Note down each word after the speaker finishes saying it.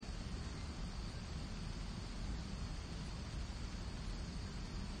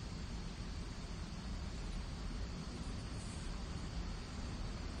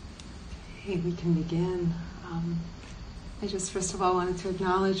Okay, we can begin. I just first of all wanted to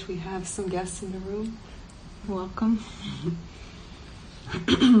acknowledge we have some guests in the room. Welcome.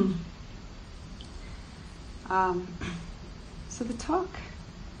 So the talk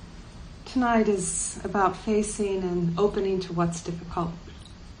tonight is about facing and opening to what's difficult.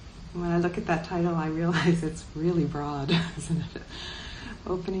 And when I look at that title, I realize it's really broad, isn't it?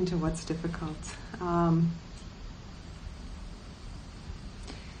 Opening to what's difficult.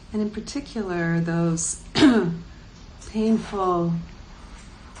 And in particular, those painful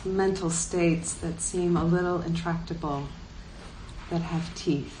mental states that seem a little intractable, that have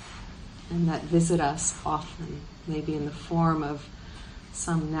teeth, and that visit us often, maybe in the form of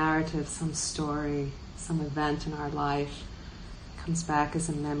some narrative, some story, some event in our life, comes back as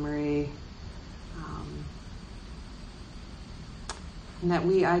a memory, and that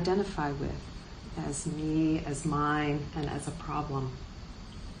we identify with as me, as mine, and as a problem.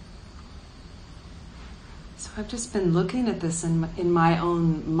 So I've just been looking at this in my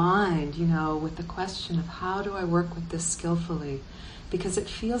own mind, with the question of how do I work with this skillfully? Because it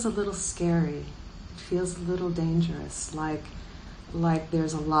feels a little scary. It feels a little dangerous, like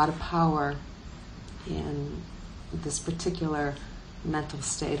there's a lot of power in this particular mental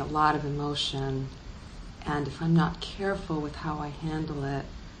state, a lot of emotion. And if I'm not careful with how I handle it,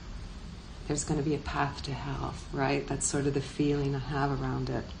 there's going to be a path to hell, right? That's sort of the feeling I have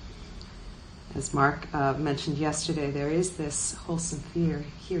around it. As Mark mentioned yesterday, there is this wholesome fear,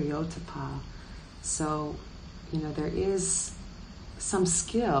 hiriotapa. So, there is some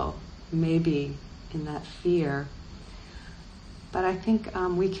skill, maybe, in that fear. But I think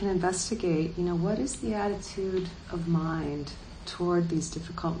we can investigate, what is the attitude of mind toward these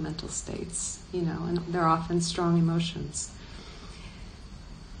difficult mental states? And they're often strong emotions.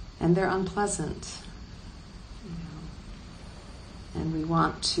 And they're unpleasant. And we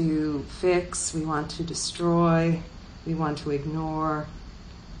want to fix, we want to destroy, we want to ignore,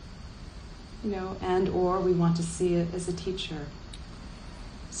 and or we want to see it as a teacher.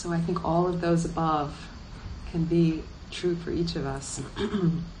 So I think all of those above can be true for each of us.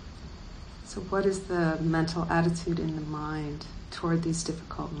 So what is the mental attitude in the mind toward these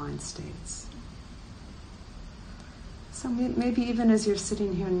difficult mind states? So maybe even as you're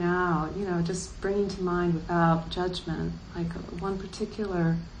sitting here now, just bringing to mind without judgment, like one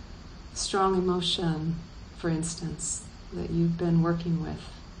particular strong emotion, for instance, that you've been working with.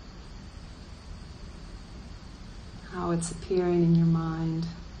 How it's appearing in your mind.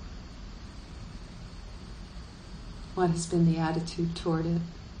 What has been the attitude toward it?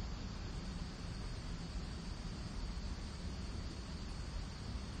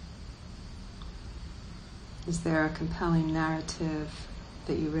 Is there a compelling narrative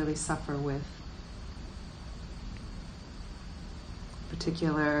that you really suffer with? A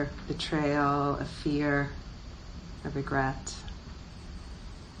particular betrayal, a fear, a regret,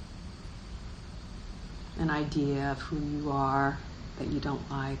 an idea of who you are that you don't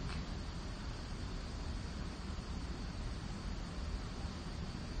like.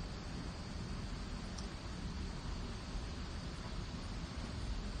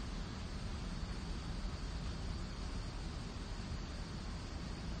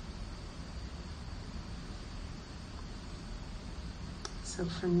 So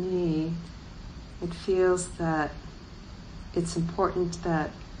for me, it feels that it's important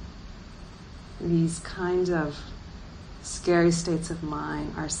that these kinds of scary states of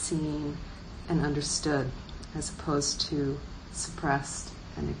mind are seen and understood as opposed to suppressed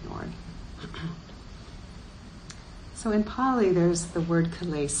and ignored. So in Pali, there's the word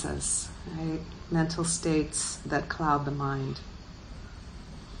kilesas, right? Mental states that cloud the mind.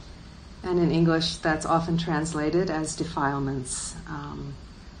 And in English, that's often translated as defilements. And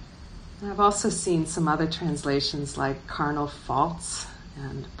I've also seen some other translations like carnal faults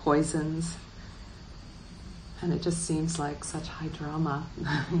and poisons. And it just seems like such high drama,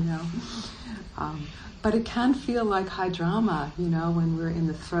 But it can feel like high drama, when we're in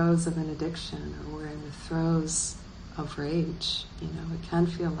the throes of an addiction or we're in the throes of rage. It can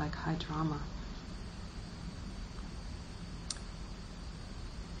feel like high drama.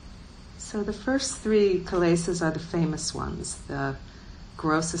 So the first three kilesas are the famous ones, the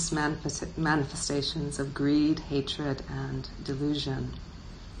grossest manifestations of greed, hatred, and delusion.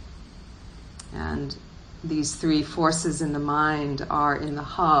 And these three forces in the mind are in the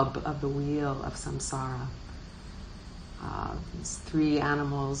hub of the wheel of samsara. These three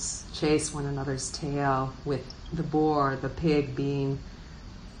animals chase one another's tail, with the boar, the pig, being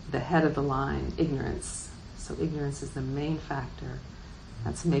the head of the line, ignorance. So ignorance is the main factor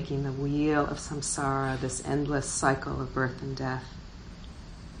that's making the wheel of samsara, this endless cycle of birth and death,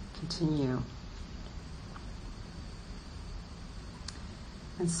 continue.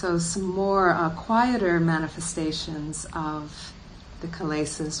 And so some more quieter manifestations of the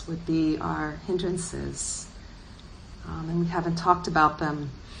kilesas would be our hindrances. And we haven't talked about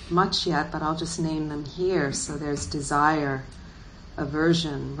them much yet, but I'll just name them here. So there's desire,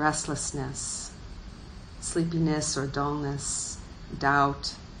 aversion, restlessness, sleepiness or dullness,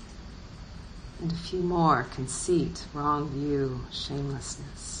 doubt, and a few more: conceit, wrong view,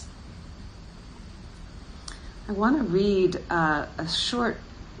 shamelessness. I want to read a short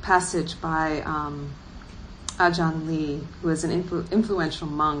passage by Ajahn Lee, who is an influential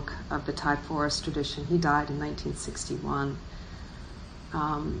monk of the Thai forest tradition. He died in 1961.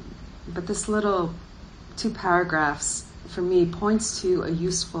 But this little 2 paragraphs, for me, points to a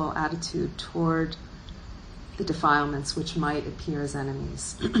useful attitude toward the defilements which might appear as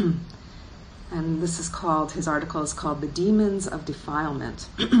enemies. And this is called, his article is called "The Demons of Defilement."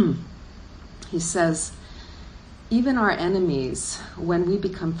 He says, "Even our enemies, when we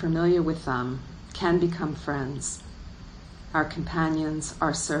become familiar with them, can become friends, our companions,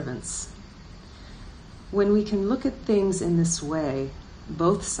 our servants. When we can look at things in this way,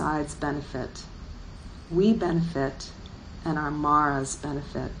 both sides benefit. We benefit, and our Maras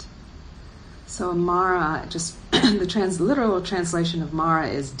benefit." So Mara, just the literal translation of Mara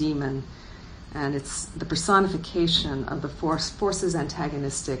is demon, and it's the personification of the forces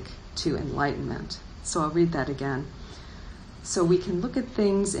antagonistic to enlightenment. So I'll read that again. "So we can look at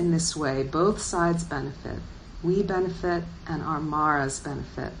things in this way, both sides benefit. We benefit, and our Maras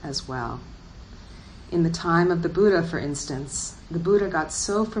benefit as well. In the time of the Buddha, for instance, the Buddha got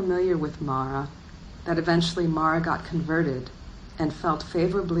so familiar with Mara that eventually Mara got converted and felt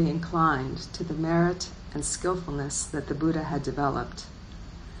favorably inclined to the merit and skillfulness that the Buddha had developed.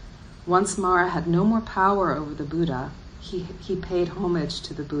 Once Mara had no more power over the Buddha, he paid homage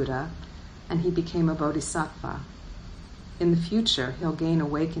to the Buddha, and he became a bodhisattva. In the future, he'll gain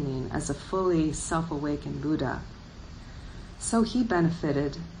awakening as a fully self-awakened Buddha. So he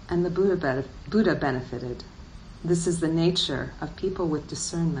benefited, and the Buddha benefited. This is the nature of people with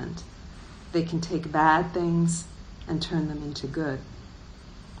discernment. They can take bad things and turn them into good.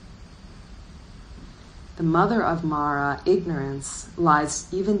 The mother of Mara, ignorance, lies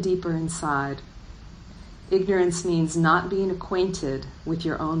even deeper inside. Ignorance means not being acquainted with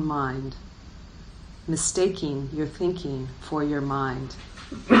your own mind, mistaking your thinking for your mind,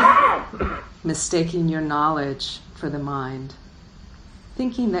 mistaking your knowledge for the mind,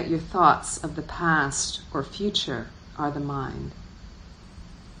 thinking that your thoughts of the past or future are the mind,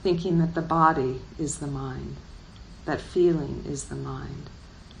 thinking that the body is the mind, that feeling is the mind,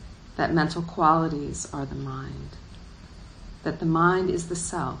 that mental qualities are the mind, that the mind is the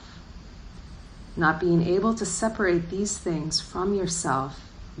self. Not being able to separate these things from yourself,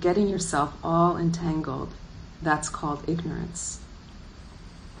 getting yourself all entangled, that's called ignorance.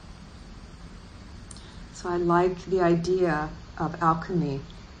 So I like the idea of alchemy,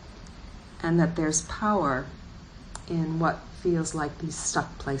 and that there's power in what feels like these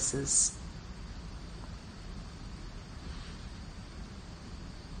stuck places.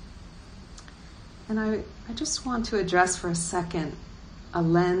 And I just want to address for a second a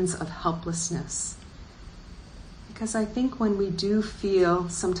lens of helplessness. Because I think when we do feel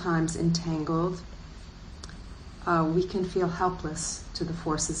sometimes entangled, we can feel helpless to the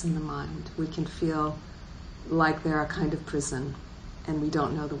forces in the mind. We can feel like they're a kind of prison and we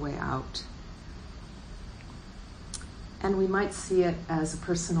don't know the way out. And we might see it as a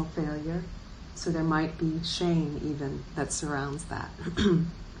personal failure, so there might be shame even that surrounds that.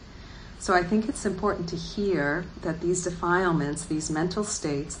 So I think it's important to hear that these defilements, these mental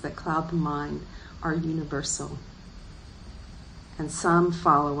states that cloud the mind, are universal. And some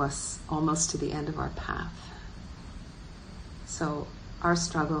follow us almost to the end of our path. So our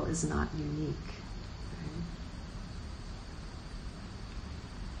struggle is not unique. Right?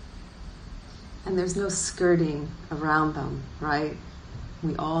 And there's no skirting around them, right?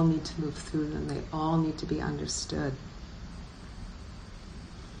 We all need to move through them. They all need to be understood.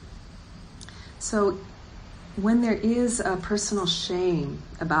 So when there is a personal shame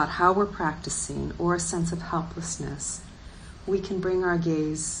about how we're practicing or a sense of helplessness, we can bring our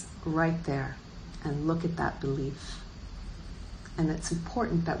gaze right there and look at that belief. And it's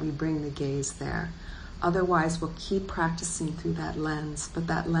important that we bring the gaze there. Otherwise, we'll keep practicing through that lens, but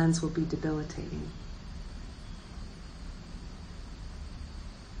that lens will be debilitating.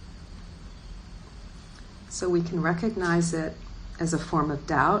 So we can recognize it as a form of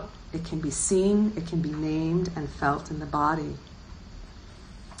doubt. It can be seen, it can be named and felt in the body.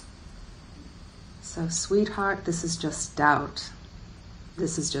 So, sweetheart, this is just doubt.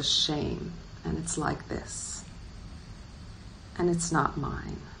 this is just shame, and it's like this, and it's not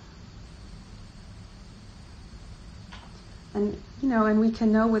mine. And, and we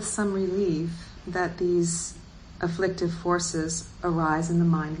can know with some relief that these afflictive forces arise in the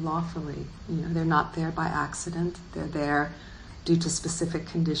mind lawfully. They're not there by accident. They're there due to specific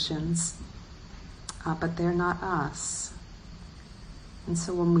conditions, but they're not us. And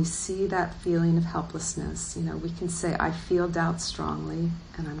so when we see that feeling of helplessness, we can say, I feel doubt strongly,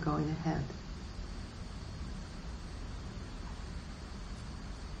 and I'm going ahead.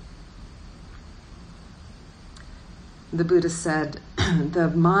 The Buddha said, the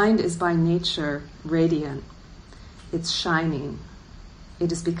mind is by nature radiant. It's shining.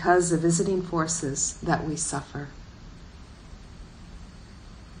 It is because of visiting forces that we suffer.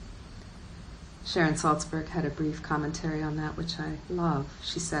 Sharon Salzberg had a brief commentary on that, which I love.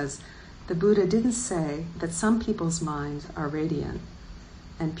 She says, the Buddha didn't say that some people's minds are radiant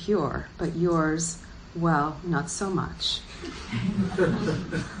and pure, but yours, well, not so much.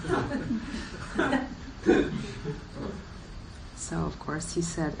 So, of course, he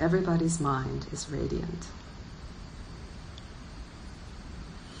said everybody's mind is radiant.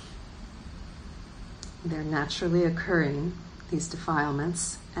 They're naturally occurring, these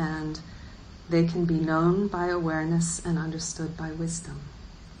defilements, and they can be known by awareness and understood by wisdom.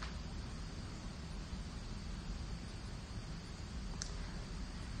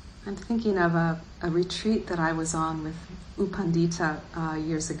 I'm thinking of a retreat that I was on with U Pandita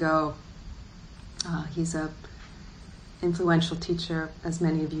years ago. He's a influential teacher, as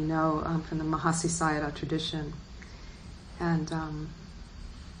many of you know, from the Mahasi Sayadaw tradition. And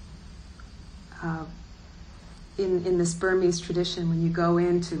in this Burmese tradition, when you go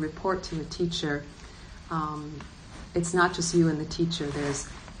in to report to a teacher, it's not just you and the teacher. There's,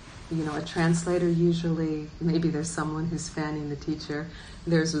 a translator usually. Maybe there's someone who's fanning the teacher.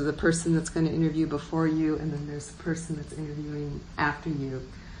 There's the person that's going to interview before you, and then there's the person that's interviewing after you.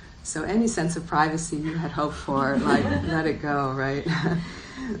 So any sense of privacy you had hoped for, let it go, right?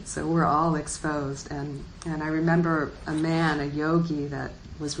 So we're all exposed. And I remember a man, a yogi, that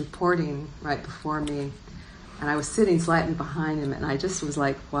was reporting right before me, and I was sitting slightly behind him, and I just was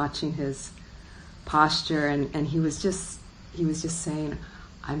watching his posture, and he was just saying,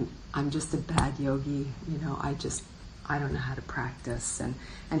 I'm just a bad yogi, I don't know how to practice. And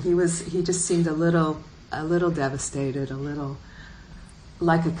he just seemed a little devastated, a little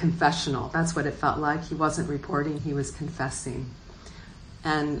like a confessional. That's what it felt like. He wasn't reporting, he was confessing.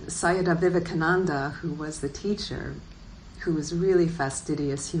 And Sayadaw Vivekananda, who was the teacher, who was really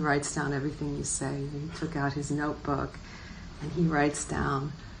fastidious, he writes down everything you say. He took out his notebook and he writes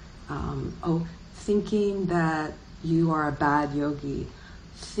down, thinking that you are a bad yogi,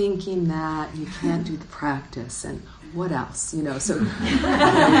 thinking that you can't do the practice, and what else? So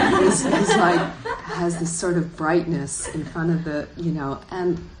he's has this sort of brightness in front of the,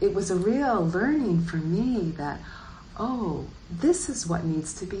 and it was a real learning for me that, this is what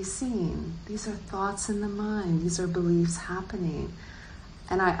needs to be seen. These are thoughts in the mind. These are beliefs happening.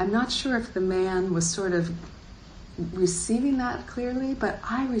 And I'm not sure if the man was sort of receiving that clearly, but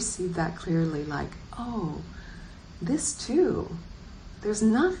I received that clearly, this too. There's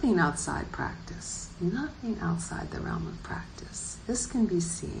nothing outside practice, nothing outside the realm of practice. This can be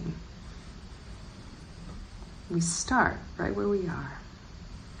seen. We start right where we are.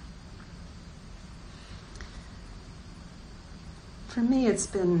 For me, it's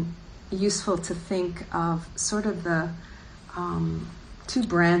been useful to think of sort of the two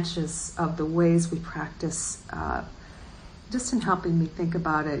branches of the ways we practice, just in helping me think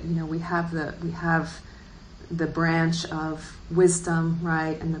about it. We have the branch of wisdom,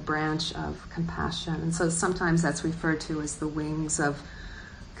 right, and the branch of compassion. And so sometimes that's referred to as the wings of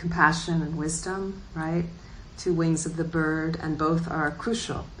compassion and wisdom, right? Two wings of the bird, and both are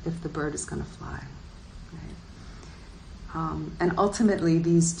crucial if the bird is going to fly. And ultimately,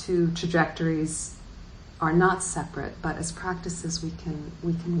 these two trajectories are not separate, but as practices, we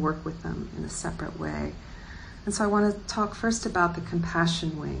can work with them in a separate way. And so I want to talk first about the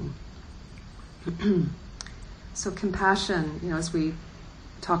compassion wing. So compassion, as we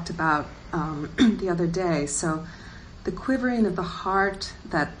talked about the other day, so the quivering of the heart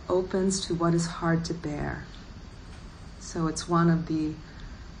that opens to what is hard to bear. So it's one of the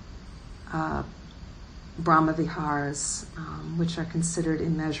Brahma Viharas, which are considered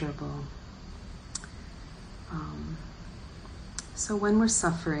immeasurable. So when we're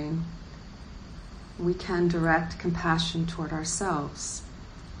suffering, we can direct compassion toward ourselves.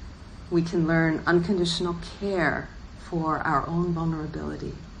 We can learn unconditional care for our own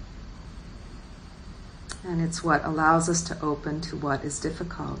vulnerability. And it's what allows us to open to what is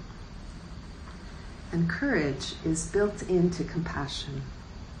difficult. And courage is built into compassion.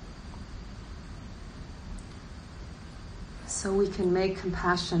 So we can make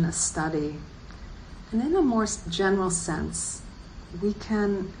compassion a study. And in a more general sense, we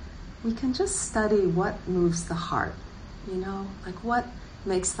can just study what moves the heart, like what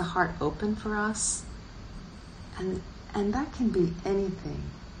makes the heart open for us. And that can be anything.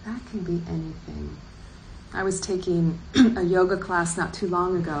 That can be anything. I was taking a yoga class not too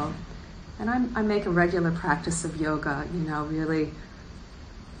long ago, and I make a regular practice of yoga,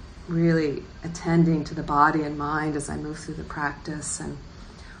 really attending to the body and mind as I move through the practice. And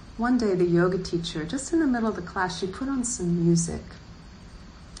one day the yoga teacher, just in the middle of the class, she put on some music.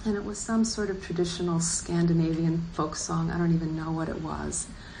 And it was some sort of traditional Scandinavian folk song. I don't even know what it was.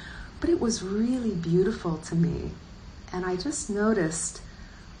 But it was really beautiful to me. And I just noticed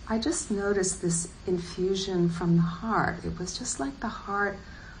this infusion from the heart. It was just like the heart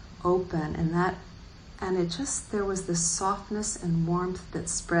open, there was this softness and warmth that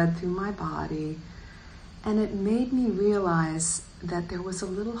spread through my body. And it made me realize that there was a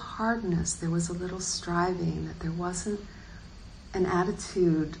little hardness, there was a little striving, that there wasn't an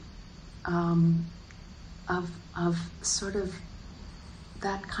attitude of sort of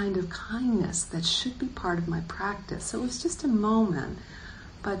that kind of kindness that should be part of my practice. So it was just a moment,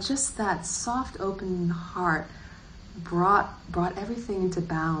 but just that soft, open heart brought everything into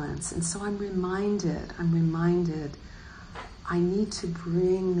balance. And so I'm reminded, I need to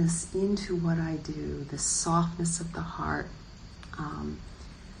bring this into what I do, this softness of the heart,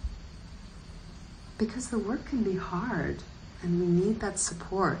 because the work can be hard, and we need that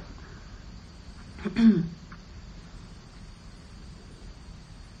support.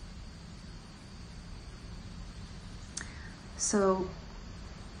 So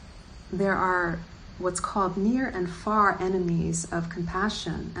there are what's called near and far enemies of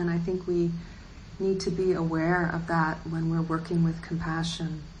compassion, and I think we need to be aware of that when we're working with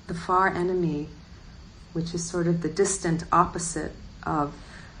compassion. The far enemy, which is sort of the distant opposite of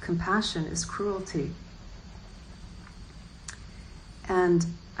compassion, is cruelty. And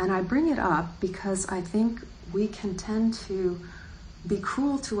I bring it up because I think we can tend to be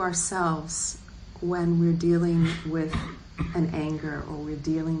cruel to ourselves when we're dealing with an anger or we're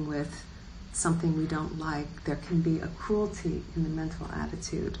dealing with something we don't like. There can be a cruelty in the mental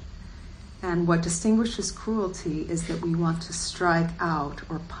attitude. And what distinguishes cruelty is that we want to strike out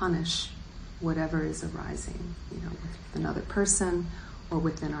or punish whatever is arising, with another person or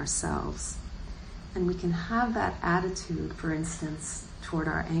within ourselves. And we can have that attitude, for instance, toward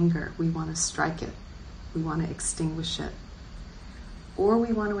our anger. We want to strike it. We want to extinguish it. Or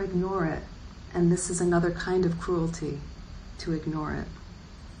we want to ignore it. And this is another kind of cruelty, to ignore it.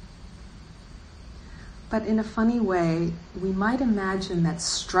 But in a funny way, we might imagine that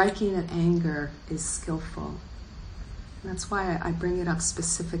striking at anger is skillful. And that's why I bring it up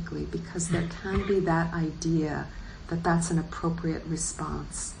specifically, because there can be that idea that that's an appropriate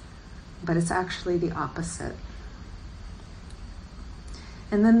response. But it's actually the opposite.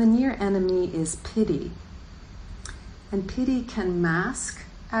 And then the near enemy is pity. And pity can mask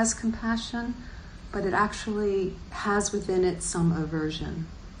as compassion, but it actually has within it some aversion.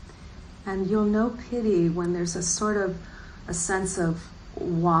 And you'll know pity when there's a sort of a sense of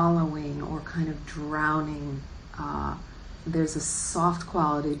wallowing or kind of drowning. There's a soft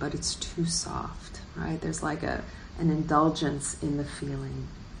quality, but it's too soft, right? There's like an indulgence in the feeling.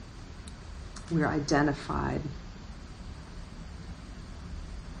 We're identified.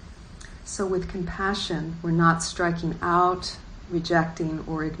 So with compassion, we're not striking out, rejecting,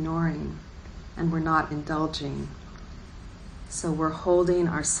 or ignoring, and we're not indulging. So we're holding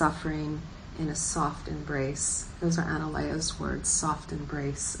our suffering in a soft embrace. Those are Analaya's words, soft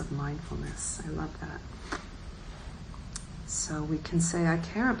embrace of mindfulness. I love that. So we can say, I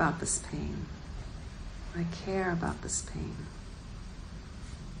care about this pain. I care about this pain.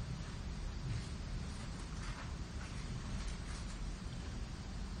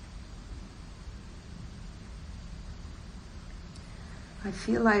 I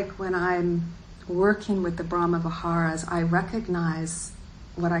feel like when I'm working with the Brahma Viharas, I recognize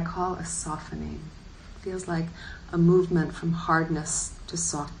what I call a softening. It feels like a movement from hardness to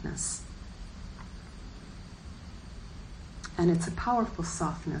softness. And it's a powerful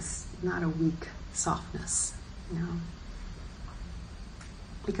softness, not a weak softness,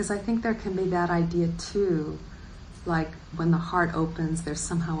 Because I think there can be that idea too, like when the heart opens, there's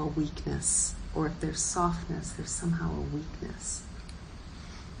somehow a weakness, or if there's softness, there's somehow a weakness.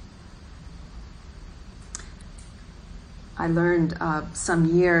 I learned some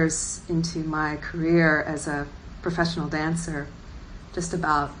years into my career as a professional dancer just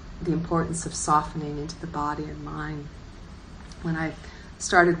about the importance of softening into the body and mind. When I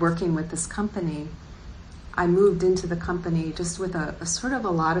started working with this company, I moved into the company just with a sort of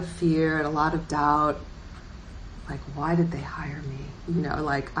a lot of fear and a lot of doubt. Like, why did they hire me? You know,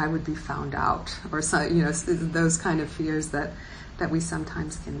 like I would be found out, or so, you know, those kind of fears that we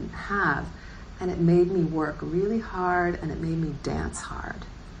sometimes can have. And it made me work really hard, and it made me dance hard.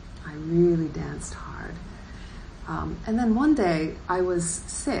 I really danced hard. And then one day I was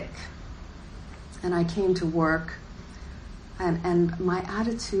sick, and I came to work, and my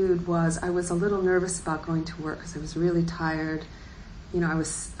attitude was I was a little nervous about going to work because I was really tired. You know,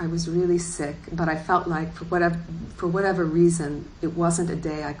 I was really sick, but I felt like for whatever reason, it wasn't a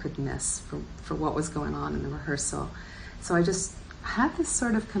day I could miss for what was going on in the rehearsal. So I just had this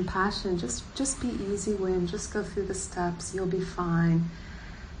sort of compassion, just be easy, Wynn, just go through the steps, you'll be fine.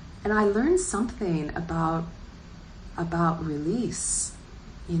 And I learned something about release,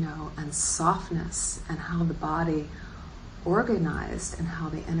 you know, and softness, and how the body organized and how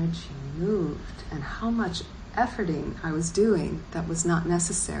the energy moved, and how much efforting I was doing that was not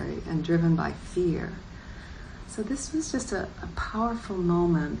necessary and driven by fear. So this was just a powerful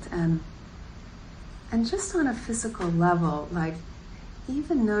moment, and just on a physical level, like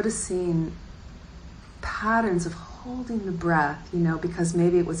even noticing patterns of holding the breath, you know, because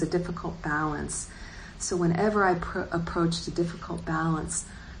maybe it was a difficult balance. So whenever I approached a difficult balance,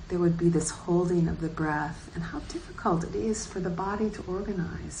 there would be this holding of the breath, and how difficult it is for the body to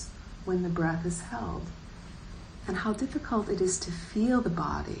organize when the breath is held. And how difficult it is to feel the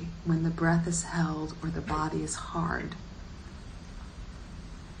body when the breath is held or the body is hard.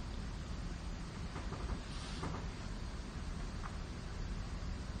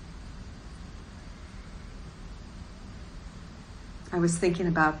 I was thinking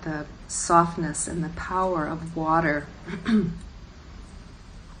about the softness and the power of water.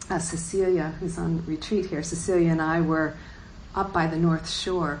 Cecilia, who's on retreat here, Cecilia and I were up by the North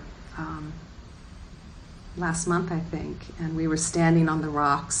Shore last month, I think, and we were standing on the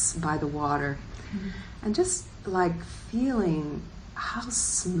rocks by the water, and just like feeling how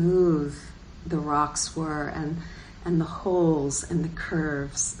smooth the rocks were, and the holes and the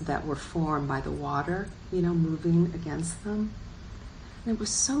curves that were formed by the water, you know, moving against them. And it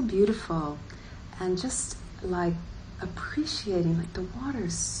was so beautiful, and just like appreciating, like the water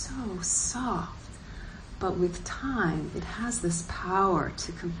is so soft, but with time it has this power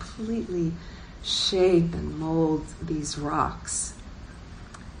to completely shape and mold these rocks.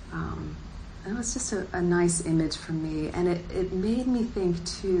 And it was just a nice image for me, and it made me think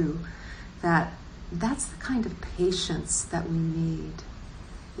too that that's the kind of patience that we need,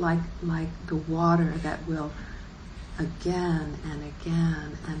 like the water that will again and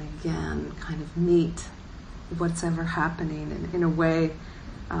again and again kind of meet what's ever happening, and in a way,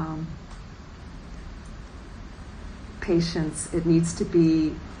 patience, it needs to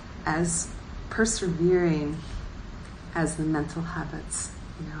be as persevering as the mental habits,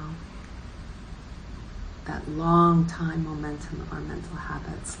 you know, that long time momentum of our mental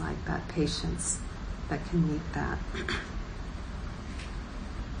habits, like that patience that can meet that.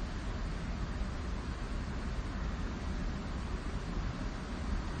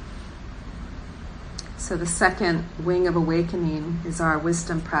 So the second wing of awakening is our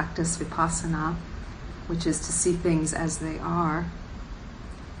wisdom practice, vipassana, which is to see things as they are.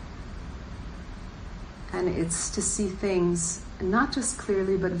 And it's to see things not just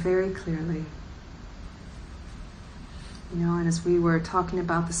clearly, but very clearly. You know, and as we were talking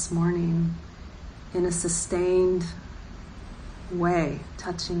about this morning, in a sustained way,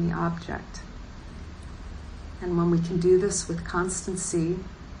 touching the object. And when we can do this with constancy,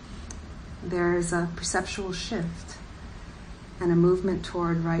 there is a perceptual shift and a movement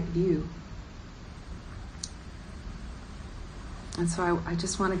toward right view. And so I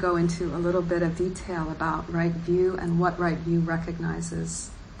just want to go into a little bit of detail about right view and what right view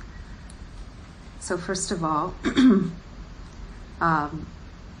recognizes. So first of all, you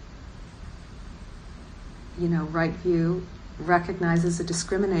know, right view recognizes a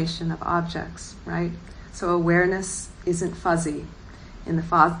discrimination of objects, right? So awareness isn't fuzzy. In the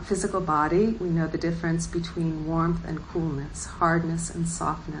physical body, we know the difference between warmth and coolness, hardness and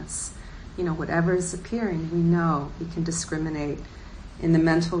softness. You know, whatever is appearing, we know, we can discriminate. In the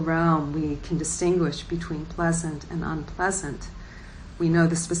mental realm, we can distinguish between pleasant and unpleasant. We know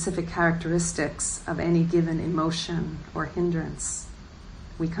the specific characteristics of any given emotion or hindrance.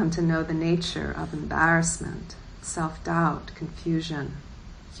 We come to know the nature of embarrassment, self-doubt, confusion,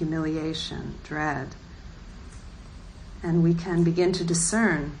 humiliation, dread. And we can begin to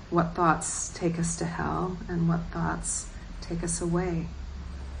discern what thoughts take us to hell and what thoughts take us away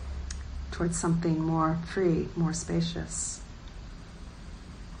towards something more free, more spacious.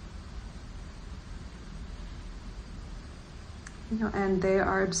 And they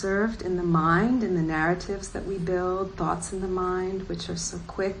are observed in the mind, in the narratives that we build, thoughts in the mind, which are so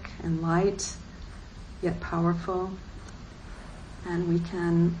quick and light, yet powerful. And we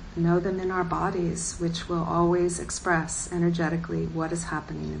can know them in our bodies, which will always express energetically what is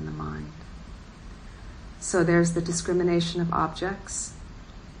happening in the mind. So there's the discrimination of objects.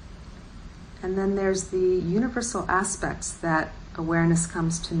 And then there's the universal aspects that awareness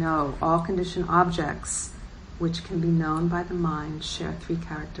comes to know. All conditioned objects, which can be known by the mind, share three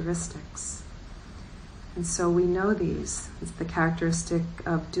characteristics. And so we know these. It's the characteristic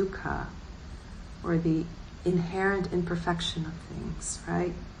of dukkha, or the inherent imperfection of things,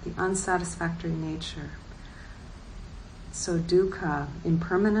 right? The unsatisfactory nature. So dukkha,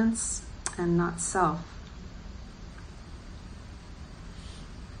 impermanence and not self.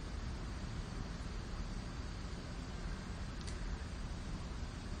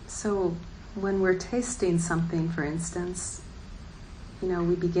 So when we're tasting something, for instance,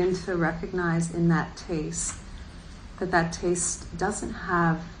 we begin to recognize in that taste that taste doesn't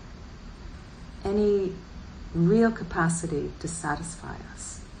have any real capacity to satisfy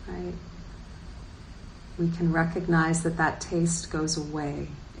us, right? We can recognize that taste goes away,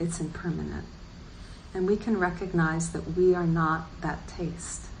 it's impermanent. And we can recognize that we are not that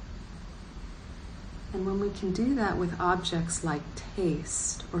taste. And when we can do that with objects like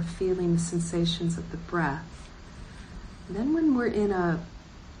taste or feeling the sensations of the breath, then when we're in a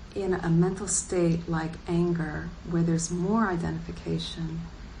mental state like anger, where there's more identification,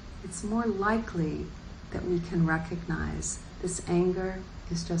 it's more likely that we can recognize this anger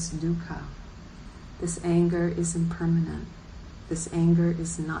is just dukkha. This anger is impermanent. This anger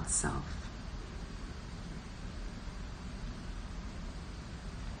is not self.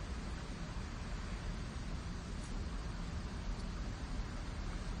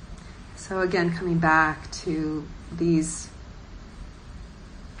 So again, coming back to these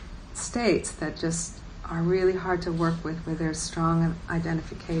states that just are really hard to work with, where there's strong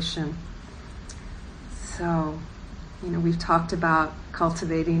identification. So, we've talked about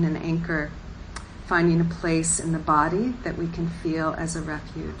cultivating an anchor, finding a place in the body that we can feel as a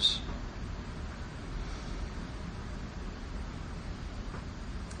refuge.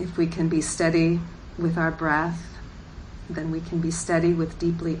 If we can be steady with our breath, then we can be steady with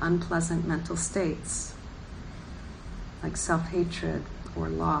deeply unpleasant mental states, like self-hatred or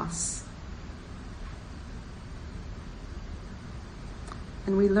loss.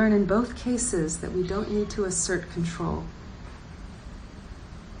 And we learn in both cases that we don't need to assert control.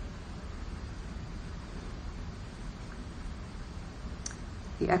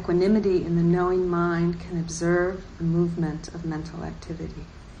 The equanimity in the knowing mind can observe the movement of mental activity.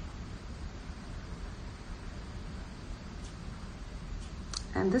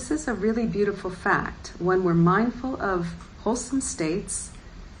 And this is a really beautiful fact. When we're mindful of wholesome states,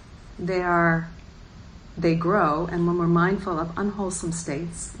 they grow, and when we're mindful of unwholesome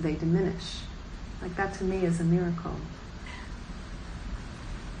states, they diminish. Like, that to me is a miracle.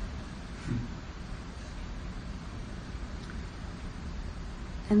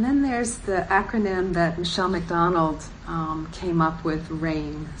 And then there's the acronym that Michelle McDonald came up with,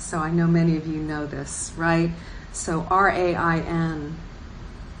 RAIN. So I know many of you know this, right? So RAIN,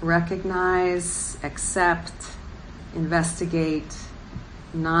 recognize, accept, investigate,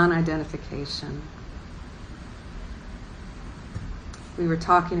 non-identification. We were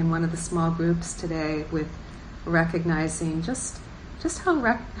talking in one of the small groups today with recognizing just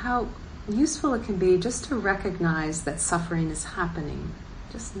how useful it can be just to recognize that suffering is happening.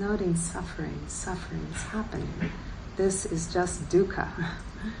 Just noting suffering is happening. This is just dukkha.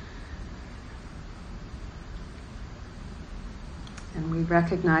 And we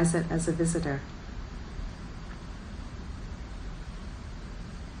recognize it as a visitor.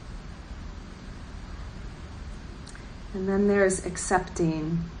 And then there's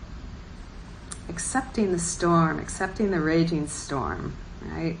accepting the storm, accepting the raging storm,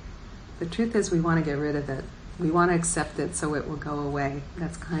 right? The truth is we want to get rid of it. We want to accept it so it will go away.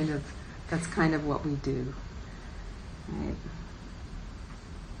 That's kind of what we do, right?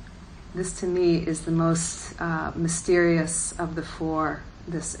 This to me is the most mysterious of the four,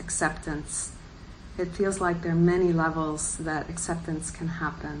 this acceptance. It feels like there are many levels that acceptance can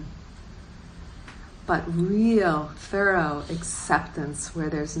happen. But real, thorough acceptance where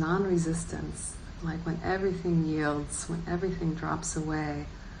there's non-resistance, like when everything yields, when everything drops away,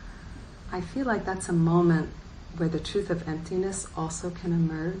 I feel like that's a moment where the truth of emptiness also can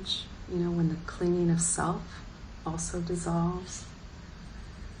emerge, when the clinging of self also dissolves.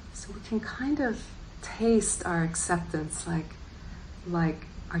 So we can kind of taste our acceptance, like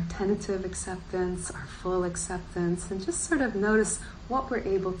our tentative acceptance, our full acceptance, and just sort of notice what we're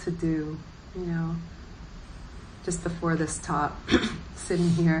able to do, Just before this talk, sitting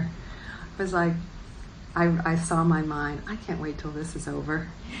here, I was like, I saw my mind, I can't wait till this is over.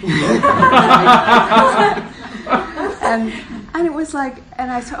 and it was like, and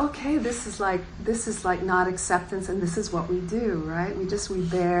I said, okay, this is like not acceptance, and this is what we do, right? We just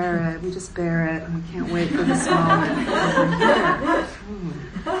bear it, and we can't wait for this moment over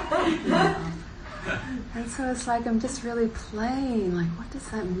here. And so it's like I'm just really playing, like, what does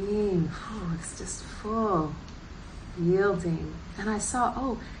that mean? It's just full, yielding. And I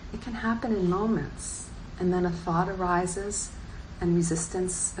saw, it can happen in moments. And then a thought arises and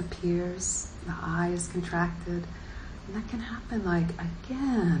resistance appears, the eye is contracted. And that can happen like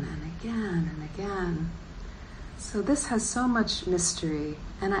again and again and again. So this has so much mystery.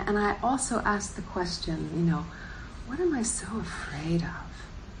 And I also ask the question, what am I so afraid of?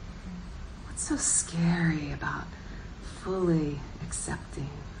 What's so scary about fully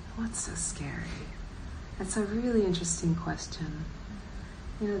accepting? What's so scary? That's a really interesting question.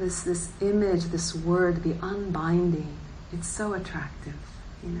 This image, this word, the unbinding, it's so attractive,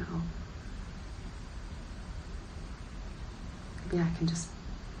 Maybe I can just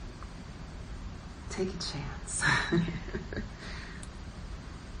take a chance.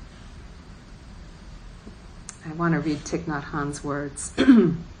 I want to read Thich Nhat Hanh's words.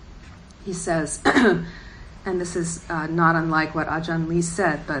 He says, and this is not unlike what Ajahn Lee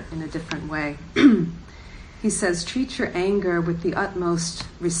said, but in a different way. He says, treat your anger with the utmost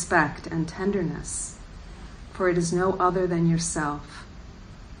respect and tenderness, for it is no other than yourself.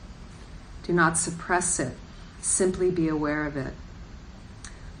 Do not suppress it, simply be aware of it.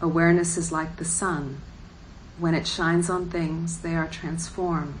 Awareness is like the sun. When it shines on things, they are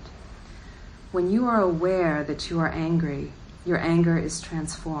transformed. When you are aware that you are angry, your anger is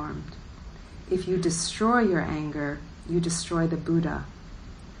transformed. If you destroy your anger, you destroy the Buddha.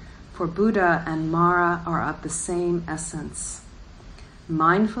 For Buddha and Mara are of the same essence.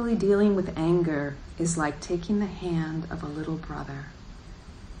 Mindfully dealing with anger is like taking the hand of a little brother.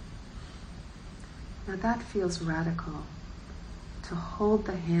 Now that feels radical, to hold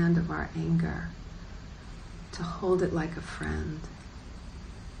the hand of our anger, to hold it like a friend,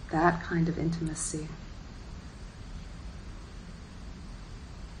 that kind of intimacy.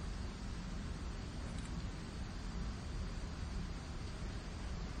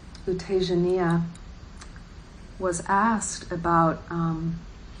 U Tejaniya was asked about,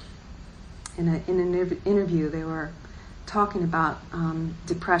 in an interview, they were talking about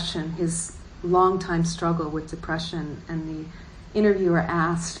depression, his long-time struggle with depression, and the interviewer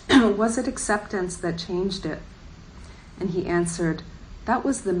asked, was it acceptance that changed it? And he answered, that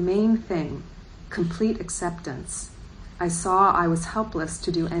was the main thing, complete acceptance. I saw I was helpless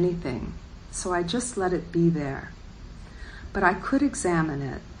to do anything, so I just let it be there. But I could examine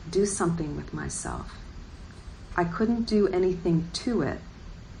it, do something with myself. I couldn't do anything to it,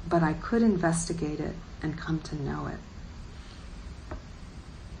 but I could investigate it and come to know it.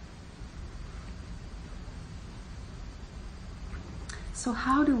 So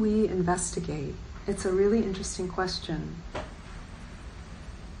how do we investigate? It's a really interesting question.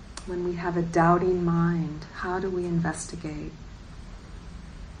 When we have a doubting mind, how do we investigate?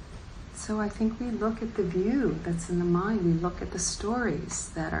 So I think we look at the view that's in the mind. We look at the stories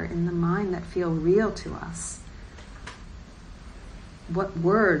that are in the mind that feel real to us. What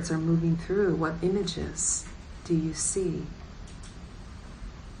words are moving through? What images do you see?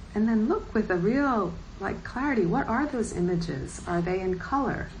 And then look with a real clarity. What are those images? Are they in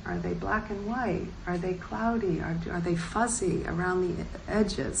color? Are they black and white? Are they cloudy? Are they fuzzy around the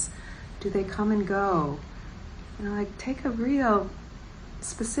edges? Do they come and go? Take a real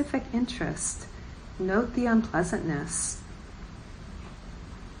specific interest. Note the unpleasantness.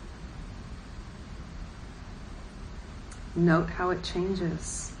 Note how it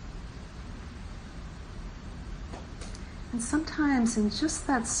changes. And sometimes in just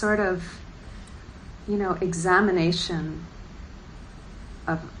that sort of, examination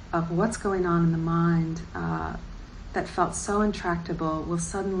of what's going on in the mind that felt so intractable will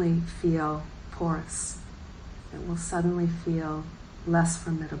suddenly feel porous. It will suddenly feel less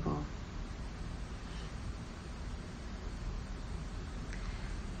formidable.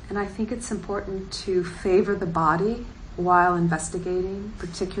 And I think it's important to favor the body while investigating,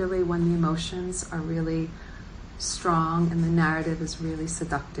 particularly when the emotions are really strong and the narrative is really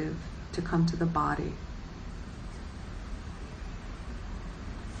seductive, to come to the body.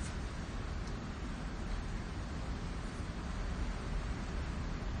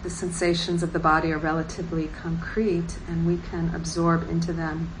 sensations of the body are relatively concrete and we can absorb into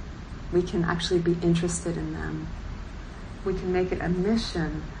them. We can actually be interested in them. We can make it a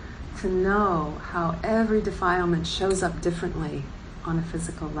mission to know how every defilement shows up differently on a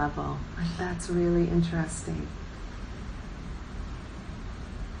physical level. Like, that's really interesting.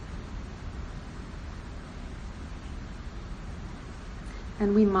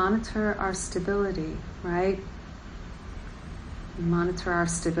 And we monitor our stability, right? We monitor our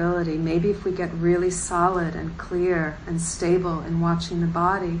stability. Maybe if we get really solid and clear and stable in watching the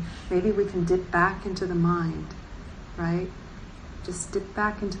body, maybe we can dip back into the mind, right? Just dip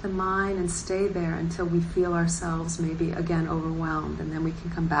back into the mind and stay there until we feel ourselves maybe again overwhelmed, and then we can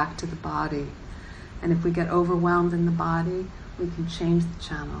come back to the body. And if we get overwhelmed in the body, we can change the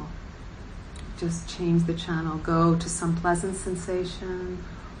channel. Just change the channel, go to some pleasant sensation,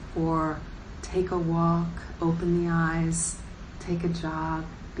 or take a walk, open the eyes, take a jog,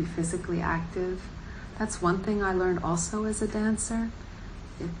 be physically active. That's one thing I learned also as a dancer,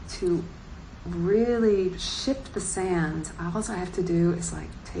 to really shift the sand. All I have to do is like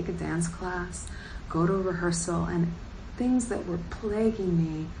take a dance class, go to a rehearsal, and things that were plaguing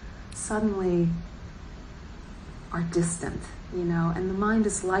me suddenly are distant, and the mind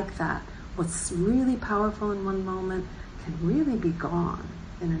is like that. What's really powerful in one moment can really be gone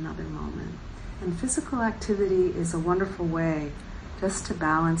in another moment. And physical activity is a wonderful way just to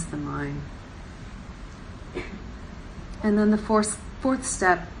balance the mind. And then the fourth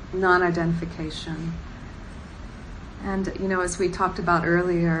step, non-identification. And, as we talked about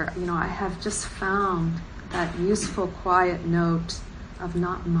earlier, I have just found that useful, quiet note of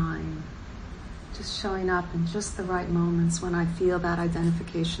not mine. Just showing up in just the right moments when I feel that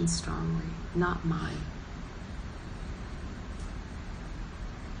identification strongly, not mine.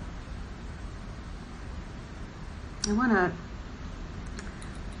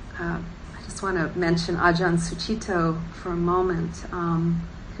 I just want to mention Ajahn Sucitto for a moment,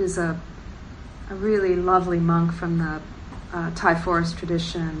 who's a really lovely monk from the Thai forest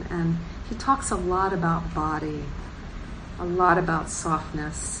tradition, and he talks a lot about body, a lot about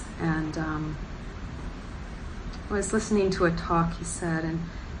softness, and I was listening to a talk he said, and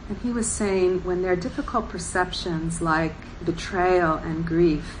he was saying when there are difficult perceptions like betrayal and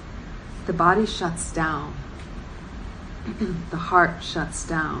grief, the body shuts down, the heart shuts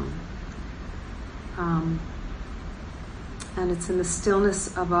down. And it's in the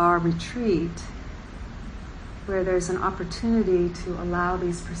stillness of our retreat where there's an opportunity to allow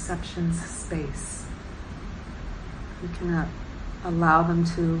these perceptions space. We can allow them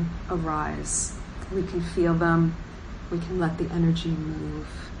to arise. We can feel them. We can let the energy move.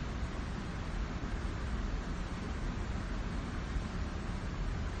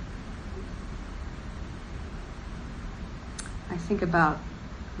 I think about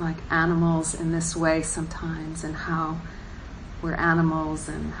like animals in this way sometimes, and how we're animals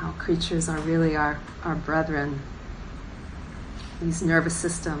and how creatures are really our brethren. These nervous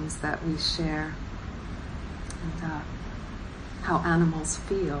systems that we share, and how animals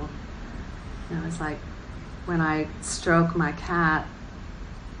feel. It's like when I stroke my cat,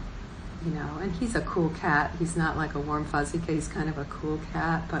 and he's a cool cat. He's not like a warm fuzzy cat. He's kind of a cool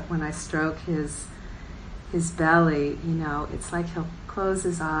cat. But when I stroke his belly, it's like he'll close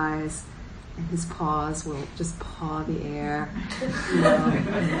his eyes and his paws will just paw the air,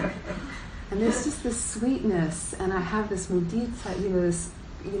 And there's just this sweetness, and I have this mudita,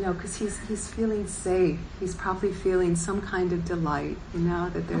 because he's feeling safe. He's probably feeling some kind of delight,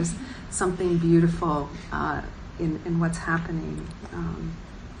 that there's something beautiful in what's happening.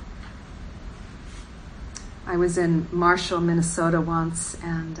 I was in Marshall, Minnesota once,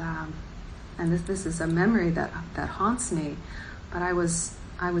 and this is a memory that haunts me. But I was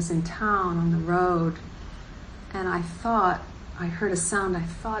in town on the road, and I heard a sound. I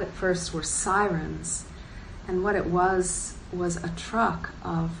thought at first were sirens, and what it was a truck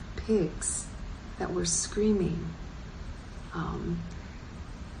of pigs that were screaming,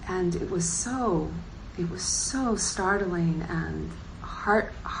 and it was so startling and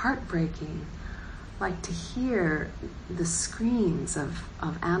heartbreaking, like to hear the screams of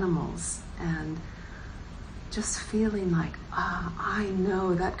animals, and just feeling like, I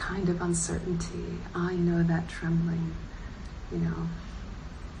know that kind of uncertainty, I know that trembling, Yeah.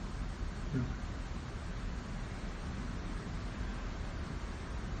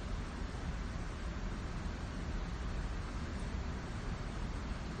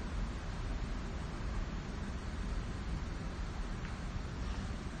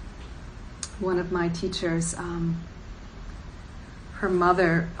 One of my teachers, her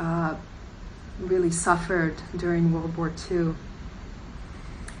mother really suffered during World War II,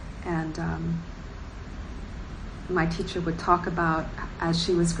 And my teacher would talk about, as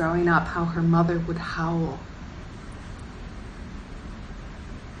she was growing up, how her mother would howl.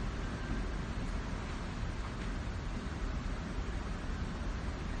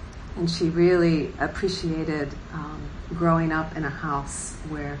 And she really appreciated growing up in a house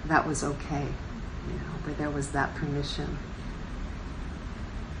where that was okay, where there was that permission.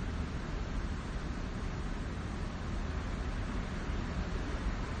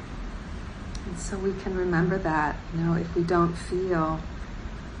 And so we can remember that, if we don't feel,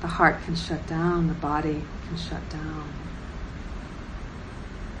 the heart can shut down, the body can shut down.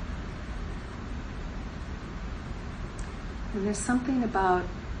 And there's something about,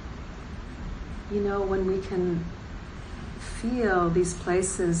 when we can feel these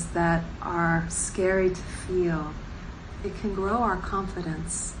places that are scary to feel, it can grow our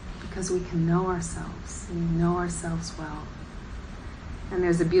confidence because we can know ourselves, and we know ourselves well. And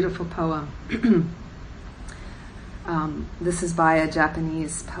there's a beautiful poem. This is by a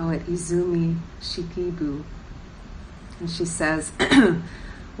Japanese poet, Izumi Shikibu. And she says,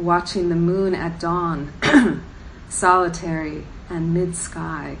 watching the moon at dawn, solitary and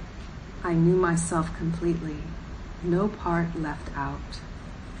mid-sky, I knew myself completely, no part left out.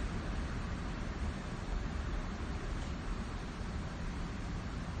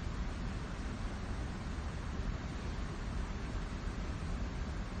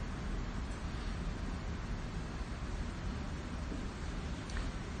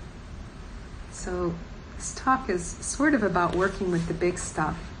 So this talk is sort of about working with the big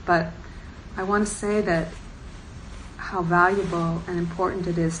stuff, but I want to say that how valuable and important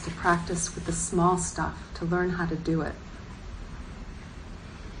it is to practice with the small stuff, to learn how to do it.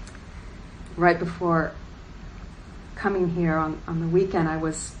 Right before coming here on the weekend, I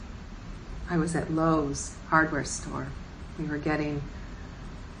was at Lowe's hardware store. We were getting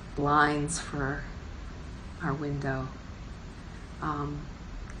blinds for our window.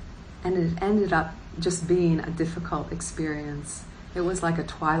 And it ended up just being a difficult experience. It was like a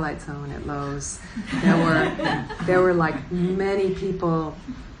twilight zone at Lowe's. There were like many people,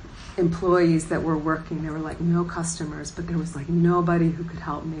 employees that were working. There were like no customers, but there was like nobody who could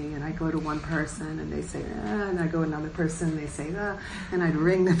help me. And I go to one person and they say, and I go to another person and they say, and I'd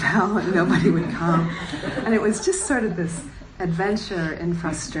ring the bell and nobody would come. And it was just sort of this adventure in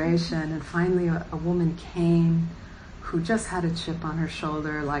frustration. And finally a woman came who just had a chip on her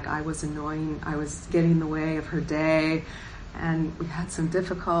shoulder, like I was annoying, I was getting in the way of her day. And we had some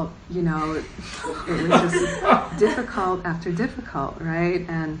difficult, it was just difficult after difficult, right?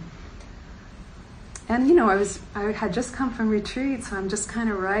 And I had just come from retreat, so I'm just kind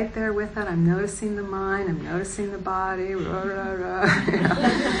of right there with it. I'm noticing the mind, I'm noticing the body, rah, rah,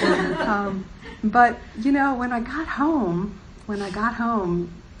 rah. But when I got home,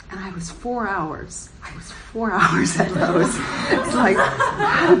 and I was 4 hours at Lowe's. It's like,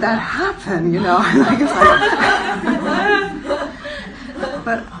 how did that happen?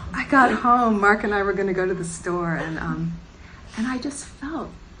 But I got home. Mark and I were going to go to the store, and I just felt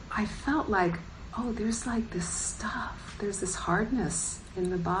like, there's like this stuff. There's this hardness in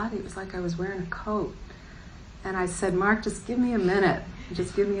the body. It was like I was wearing a coat. And I said, Mark, just give me a minute.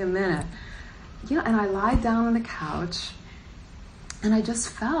 Just give me a minute. And I lied down on the couch. And I just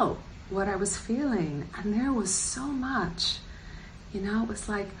felt what I was feeling. And there was so much. It was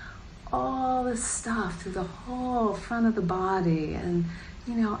like all this stuff through the whole front of the body. And,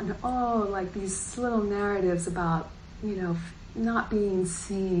 and all like these little narratives about, not being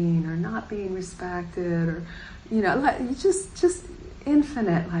seen or not being respected or, like just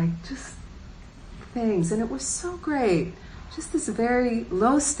infinite, like just things. And it was so great. Just this very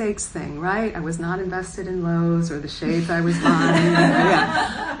low stakes thing, right? I was not invested in Lowe's or the shades I was buying.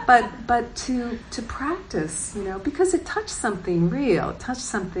 But to practice, because it touched something real, it touched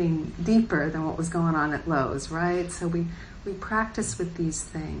something deeper than what was going on at Lowe's, right? So we practiced with these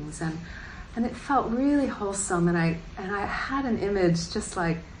things, and it felt really wholesome. And I had an image just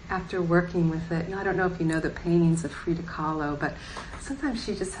like after working with it. I don't know if you know the paintings of Frida Kahlo, but sometimes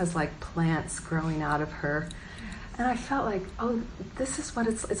she just has like plants growing out of her. And I felt like, this is what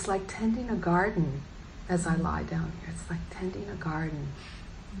it's like tending a garden as I lie down here. It's like tending a garden.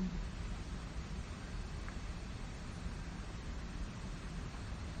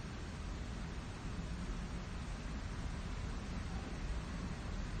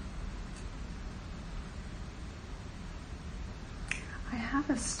 I have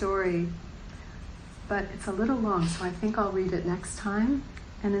a story, but it's a little long, so I think I'll read it next time.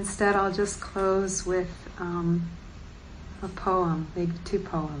 And instead I'll just close with a poem, maybe 2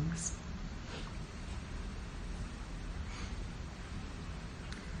 poems.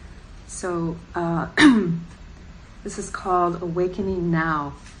 So this is called Awakening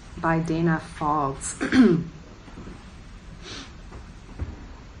Now by Dana Falls.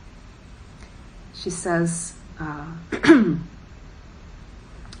 She says,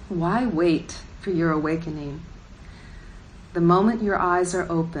 why wait for your awakening? The moment your eyes are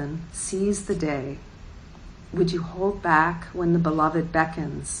open, seize the day. Would you hold back when the beloved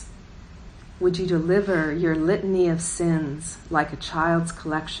beckons? Would you deliver your litany of sins like a child's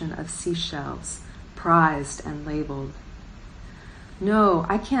collection of seashells, prized and labeled? No,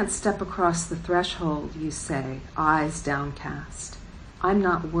 I can't step across the threshold, you say, eyes downcast. I'm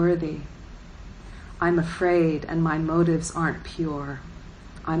not worthy. I'm afraid and my motives aren't pure.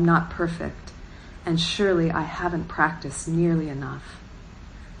 I'm not perfect, and surely I haven't practiced nearly enough.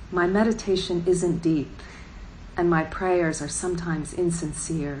 My meditation isn't deep, and my prayers are sometimes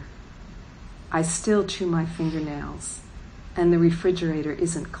insincere. I still chew my fingernails, and the refrigerator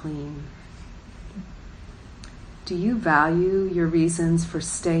isn't clean. Do you value your reasons for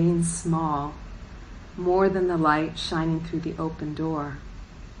staying small more than the light shining through the open door?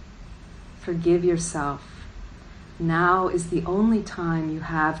 Forgive yourself. Now is the only time you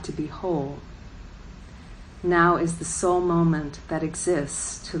have to be whole. Now is the sole moment that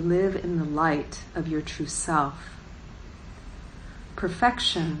exists to live in the light of your true self.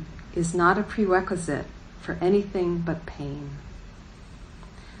 Perfection is not a prerequisite for anything but pain.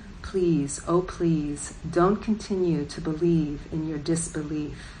 Please, oh please, don't continue to believe in your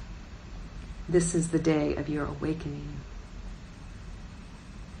disbelief. This is the day of your awakening.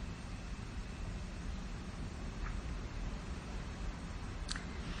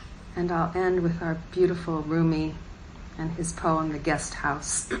 And I'll end with our beautiful Rumi and his poem, The Guest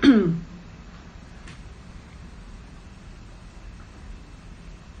House.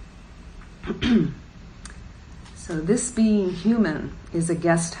 So this being human is a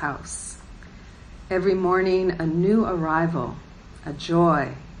guest house. Every morning a new arrival, a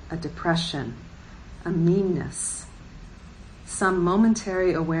joy, a depression, a meanness. Some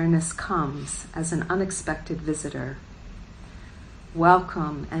momentary awareness comes as an unexpected visitor.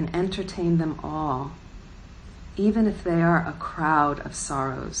 Welcome and entertain them all, even if they are a crowd of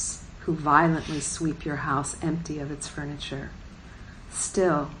sorrows who violently sweep your house empty of its furniture.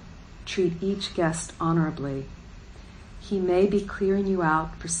 Still, treat each guest honorably. He may be clearing you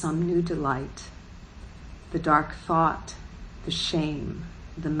out for some new delight. The dark thought, the shame,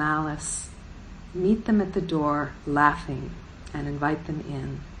 the malice, meet them at the door laughing and invite them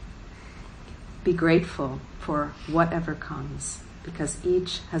in. Be grateful for whatever comes, because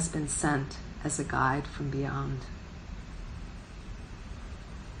each has been sent as a guide from beyond.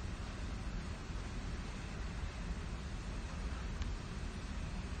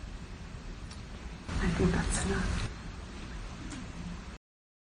 I think that's enough.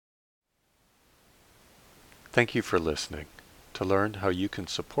 Thank you for listening. To learn how you can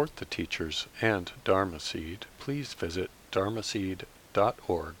support the teachers and Dharma Seed, please visit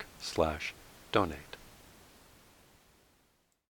dharmaseed.org/donate.